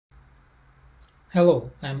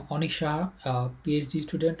Hello, I'm Anisha, a PhD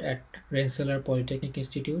student at Rensselaer Polytechnic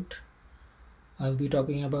Institute. I'll be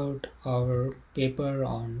talking about our paper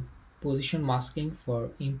on position masking for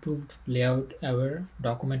improved layout-aware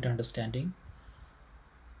document understanding.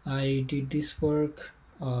 I did this work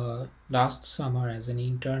last summer as an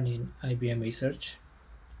intern in IBM Research.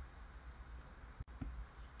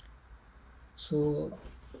 So,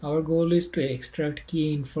 our goal is to extract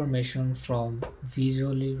key information from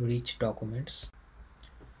visually rich documents.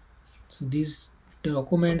 So these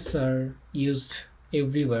documents are used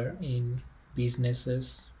everywhere in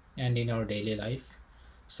businesses and in our daily life.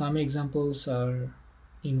 Some examples are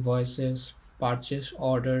invoices, purchase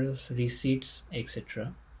orders, receipts,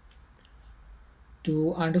 etc.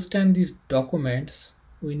 To understand these documents,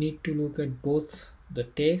 we need to look at both the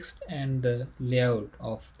text and the layout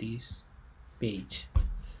of this page.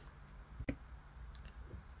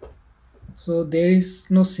 So there is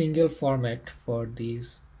no single format for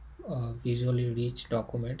these visually rich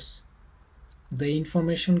documents. The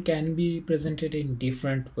information can be presented in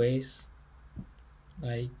different ways,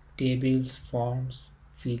 like tables, forms,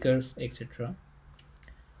 figures, etc.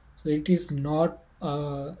 So it is not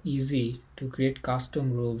easy to create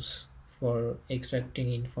custom rules for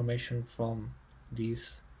extracting information from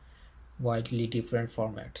these widely different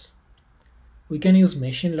formats. We can use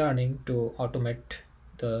machine learning to automate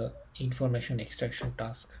the information extraction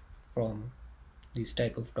task from these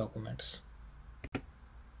type of documents.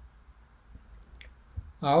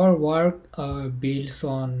 Our work builds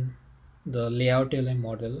on the LayoutLM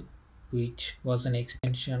model, which was an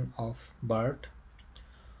extension of BART.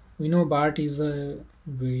 We know BART is a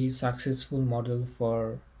very successful model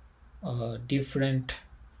for different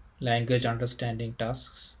language understanding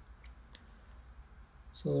tasks.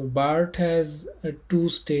 So BART has two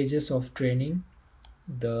stages of training,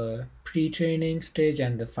 the pre-training stage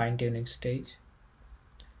and the fine-tuning stage.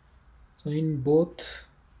 So in both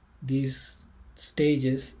these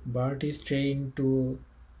stages, BART is trained to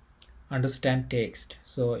understand text,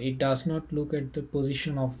 so it does not look at the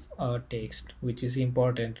position of text, which is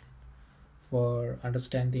important for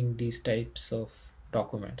understanding these types of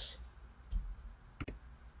documents.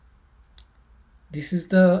 This is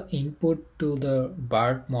the input to the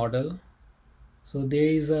BART model. So there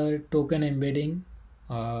is a token embedding,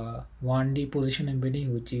 1D position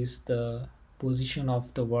embedding, which is the position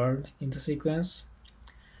of the word in the sequence,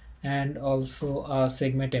 and also a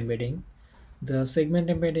segment embedding. The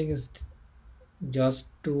segment embedding is just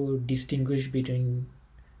to distinguish between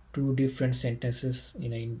two different sentences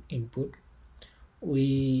in an input.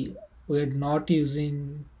 We're not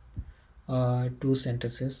using two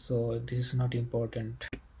sentences, so this is not important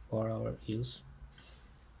for our use.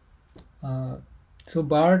 So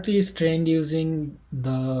BART is trained using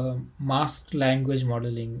the masked language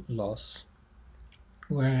modeling laws,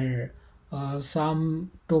 where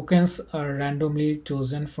some tokens are randomly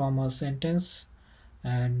chosen from a sentence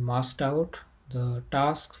and masked out. The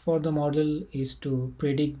task for the model is to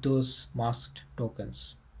predict those masked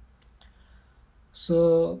tokens.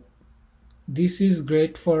 So this is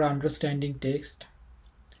great for understanding text,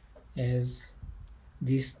 as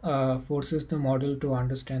this forces the model to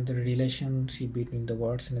understand the relationship between the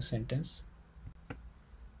words in a sentence.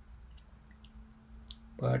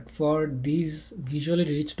 But for these visually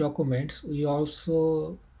rich documents, we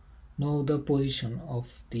also know the position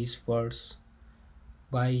of these words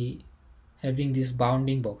by having these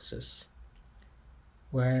bounding boxes,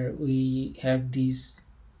 where we have these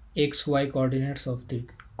XY coordinates of the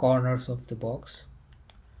corners of the box.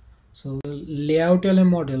 So the LayoutLM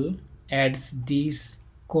model adds these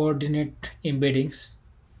coordinate embeddings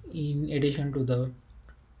in addition to the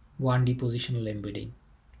 1D positional embedding,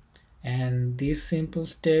 and this simple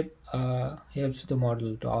step helps the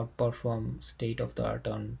model to outperform state of the art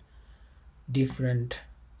on different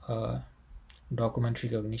document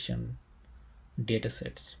recognition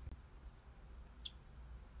datasets.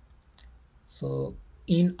 So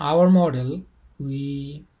in our model,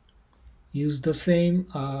 we use the same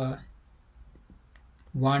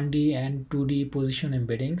 1D and 2D position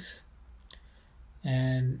embeddings,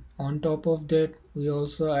 and on top of that we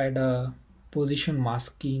also add a position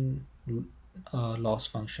masking loss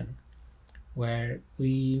function, where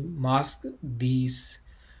we mask these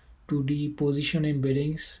 2D position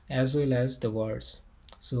embeddings as well as the words.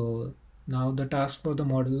 So now the task for the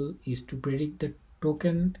model is to predict the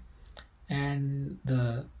token and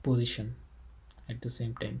the position at the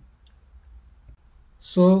same time.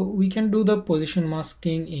 So we can do the position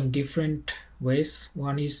masking in different ways.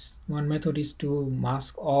 One method is to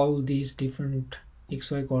mask all these different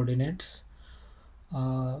XY coordinates.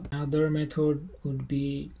 Another method would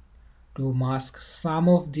be to mask some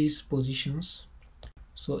of these positions.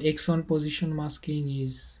 So x1 position masking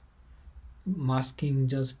is masking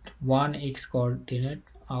just one x coordinate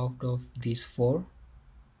out of these four.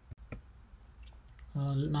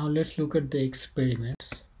 Now let's look at the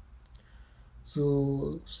experiments.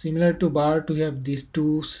 So similar to BART, we have these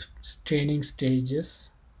two training stages,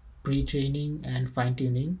 pre-training and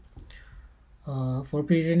fine-tuning. For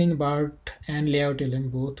pre-training, BART and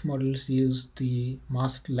LayoutLM, both models use the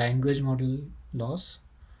masked language model loss.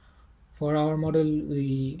 For our model,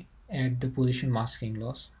 we add the position masking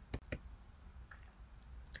loss.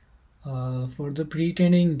 For the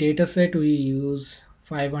pre-training dataset, we use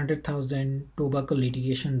 500,000 tobacco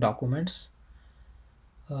litigation documents.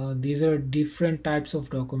 These are different types of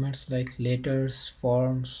documents like letters,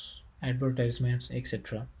 forms, advertisements,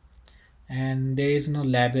 etc. And there is no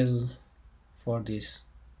label for these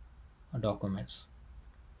documents.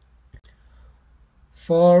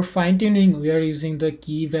 For fine-tuning, we are using the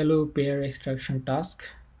key value pair extraction task.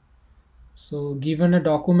 So given a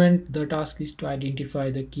document, the task is to identify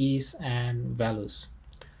the keys and values.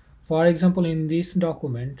 For example, in this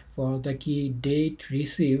document, for the key date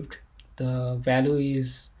received, the value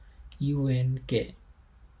is UNK.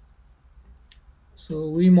 So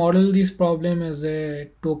we model this problem as a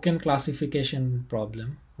token classification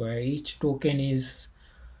problem, where each token is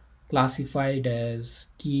classified as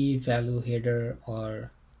key, value, header,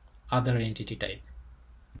 or other entity type.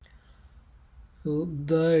 So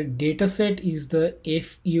the dataset is the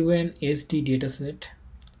FUNSD dataset.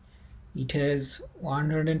 It has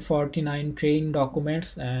 149 train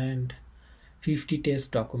documents and 50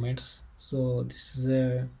 test documents. So this is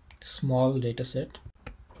a small dataset.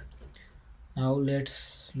 Now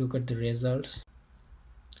let's look at the results.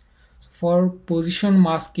 For position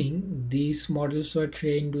masking, these models were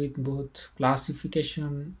trained with both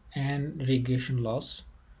classification and regression loss.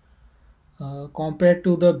 Compared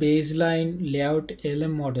to the baseline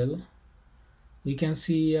LayoutLM model, we can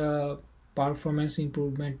see a performance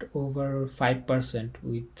improvement over 5%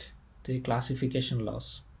 with the classification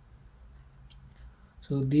loss.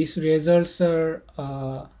 So these results are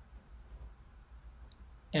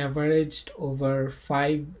averaged over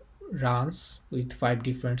 5 runs with 5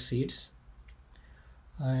 different seeds.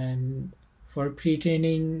 And for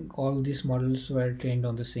pre-training, all these models were trained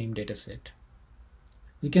on the same dataset.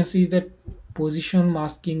 We can see that position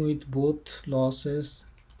masking with both losses,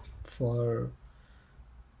 for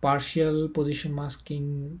partial position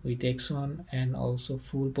masking with x1 and also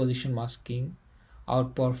full position masking,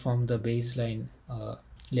 outperform the baseline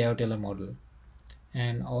LayoutLM model,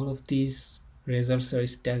 and all of these results are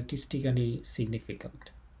statistically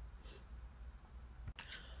significant.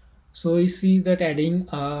 So we see that adding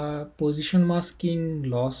a position masking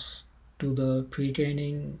loss to the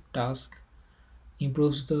pre-training task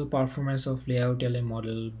improves the performance of LayoutLM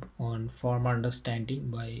model on form understanding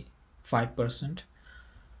by 5%.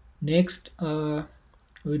 Next,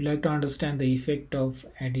 we'd like to understand the effect of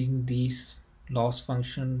adding these loss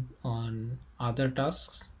function on other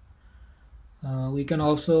tasks. We can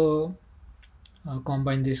also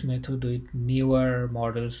combine this method with newer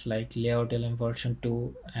models like LayoutLM version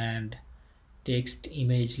 2 and text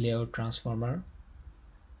image layout transformer.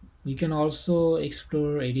 We can also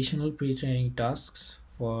explore additional pre-training tasks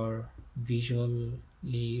for visually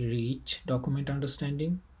rich document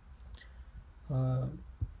understanding.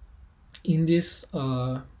 In this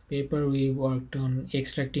paper, we worked on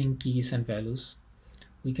extracting keys and values.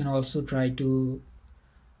 We can also try to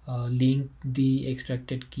link the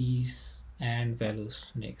extracted keys and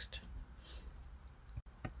values next.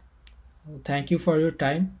 Thank you for your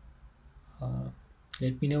time.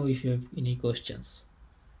 Let me know if you have any questions.